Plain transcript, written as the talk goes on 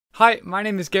Hi, my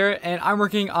name is Garrett, and I'm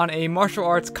working on a martial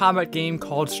arts combat game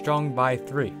called Strung By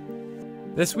Three.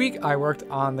 This week, I worked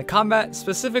on the combat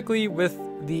specifically with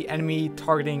the enemy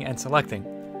targeting and selecting.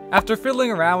 After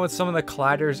fiddling around with some of the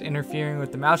colliders interfering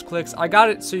with the mouse clicks, I got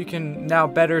it so you can now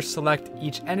better select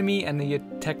each enemy and the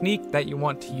technique that you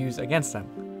want to use against them.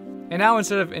 And now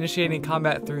instead of initiating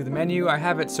combat through the menu, I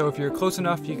have it so if you're close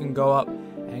enough, you can go up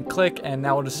and click, and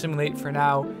that will just simulate for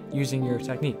now using your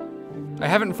technique. I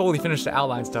haven't fully finished the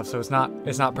outline stuff, so it's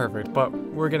not perfect, but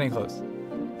we're getting close.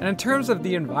 And in terms of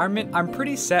the environment, I'm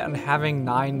pretty set on having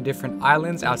 9 different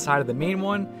islands outside of the main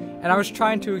one, and I was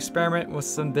trying to experiment with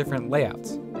some different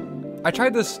layouts. I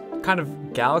tried this kind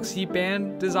of galaxy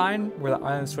band design where the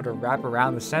islands sort of wrap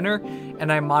around the center,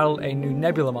 and I modeled a new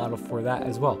nebula model for that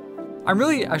as well. I'm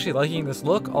really actually liking this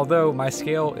look, although my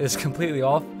scale is completely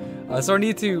off, so I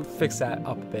need to fix that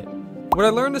up a bit. What I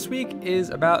learned this week is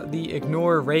about the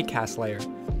ignore Raycast layer.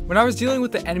 When I was dealing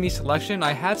with the enemy selection,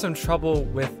 I had some trouble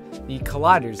with the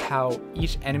colliders, how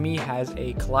each enemy has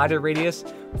a collider radius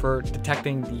for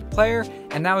detecting the player,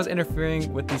 and that was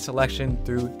interfering with the selection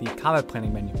through the combat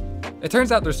planning menu. It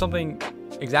turns out there's something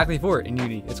exactly for it in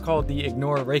Unity. It's called the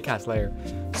ignore Raycast layer.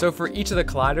 So for each of the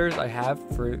colliders I have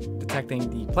for detecting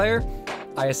the player,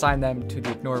 I assign them to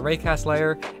the ignore Raycast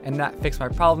layer, and that fixed my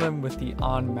problem with the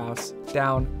on mouse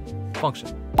down function.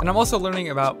 And I'm also learning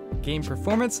about game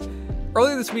performance.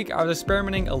 Earlier this week, I was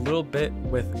experimenting a little bit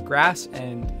with grass,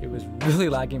 and it was really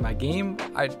lagging my game.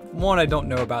 I don't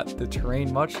know about the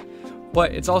terrain much,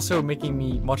 but it's also making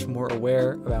me much more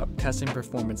aware about testing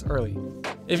performance early.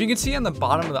 If you can see on the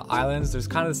bottom of the islands, there's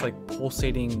kind of this like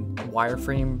pulsating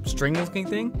wireframe string looking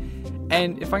thing.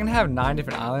 And if I can have 9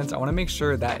 different islands, I want to make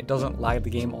sure that it doesn't lag the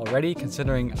game already,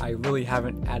 considering I really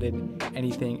haven't added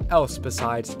anything else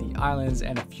besides the islands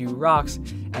and a few rocks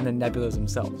and the nebulas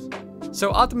themselves.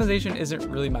 So optimization isn't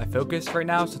really my focus right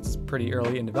now, since it's pretty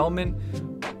early in development,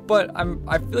 but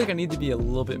I feel like I need to be a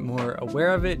little bit more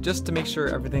aware of it just to make sure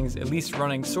everything's at least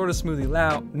running sort of smoothly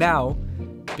now,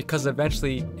 because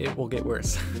eventually it will get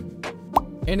worse.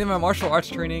 And in my martial arts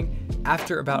training,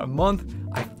 after about a month,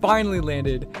 I finally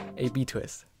landed a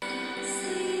B-twist.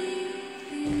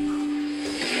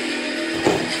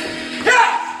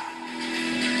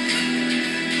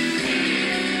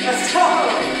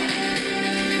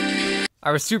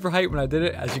 I was super hyped when I did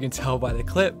it, as you can tell by the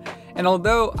clip, and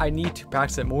although I need to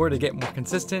practice it more to get more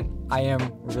consistent, I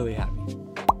am really happy.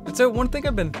 And so one thing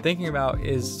I've been thinking about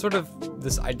is sort of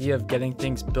this idea of getting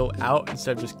things built out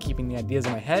instead of just keeping the ideas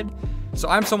in my head. So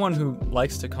I'm someone who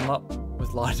likes to come up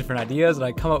with a lot of different ideas, and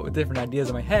I come up with different ideas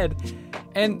in my head,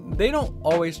 and they don't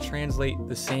always translate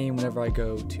the same whenever I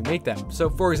go to make them. So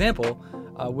for example,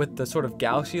 with the sort of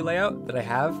galaxy layout that I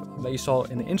have that you saw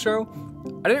in the intro,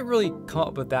 I didn't really come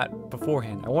up with that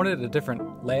beforehand. I wanted a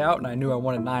different layout, and I knew I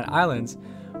wanted 9 islands,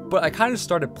 but I kind of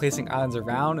started placing islands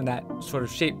around, and that sort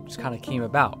of shape just kind of came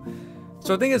about.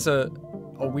 So I think it's a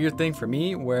weird thing for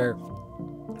me where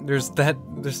there's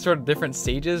sort of different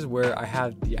stages where I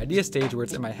have the idea stage where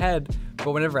it's in my head,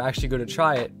 but whenever I actually go to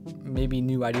try it, maybe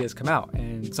new ideas come out,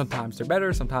 and sometimes they're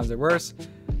better, sometimes they're worse.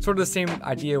 Sort of the same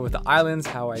idea with the islands,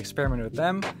 how I experimented with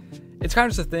them. It's kind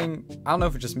of just a thing, I don't know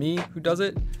if it's just me who does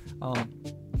it,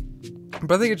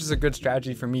 but I think it's just a good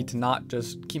strategy for me to not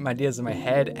just keep my ideas in my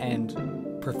head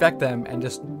and perfect them and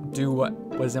just do what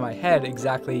was in my head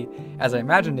exactly as I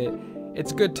imagined it.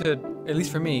 It's good to, at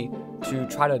least for me, to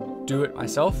try to do it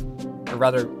myself, or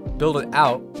rather build it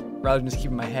out rather than just keep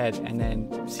it in my head and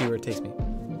then see where it takes me.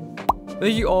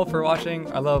 Thank you all for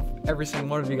watching. I love every single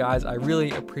one of you guys. I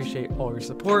really appreciate all your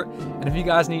support, and if you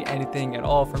guys need anything at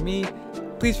all from me,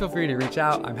 please feel free to reach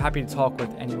out. I'm happy to talk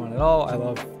with anyone at all. I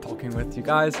love talking with you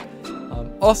guys.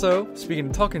 Also, speaking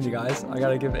of talking to you guys, I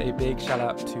gotta give a big shout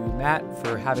out to Matt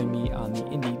for having me on the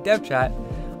Indie Dev Chat.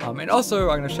 And also,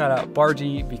 I'm gonna shout out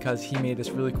Bargy because he made this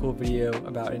really cool video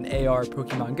about an AR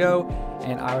Pokemon Go,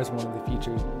 and I was one of the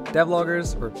featured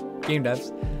devloggers, or game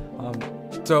devs.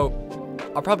 So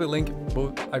I'll probably link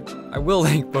both, I will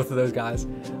link both of those guys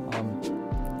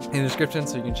in the description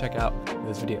so you can check out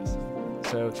those videos.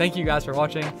 So thank you guys for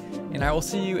watching, and I will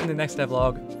see you in the next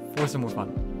devlog for some more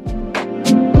fun.